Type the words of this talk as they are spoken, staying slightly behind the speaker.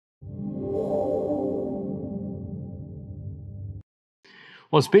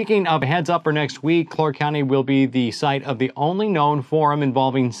Well, speaking of heads up for next week, Clark County will be the site of the only known forum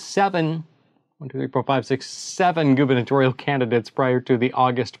involving seven gubernatorial candidates prior to the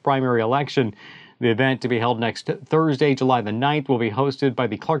August primary election. The event, to be held next Thursday, July the 9th, will be hosted by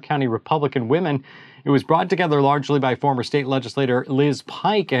the Clark County Republican Women. It was brought together largely by former state legislator Liz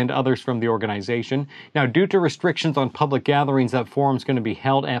Pike and others from the organization. Now, due to restrictions on public gatherings, that forum is going to be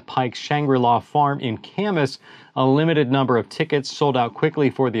held at Pike's Shangri-La Farm in Camas. A limited number of tickets sold out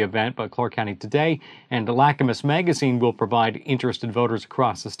quickly for the event, but Clark County Today and Lacamas Magazine will provide interested voters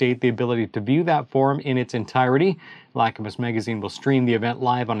across the state the ability to view that forum in its entirety. Lacamas Magazine will stream the event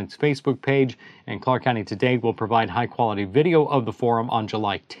live on its Facebook page, and Clark County Today will provide high-quality video of the forum on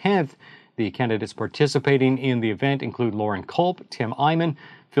July 10th. The candidates participating in the event include Loren Culp, Tim Eyman,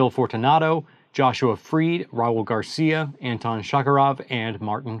 Phil Fortunato, Joshua Freed, Raul Garcia, Anton Sahkarov, and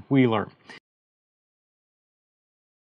Martin Wheeler.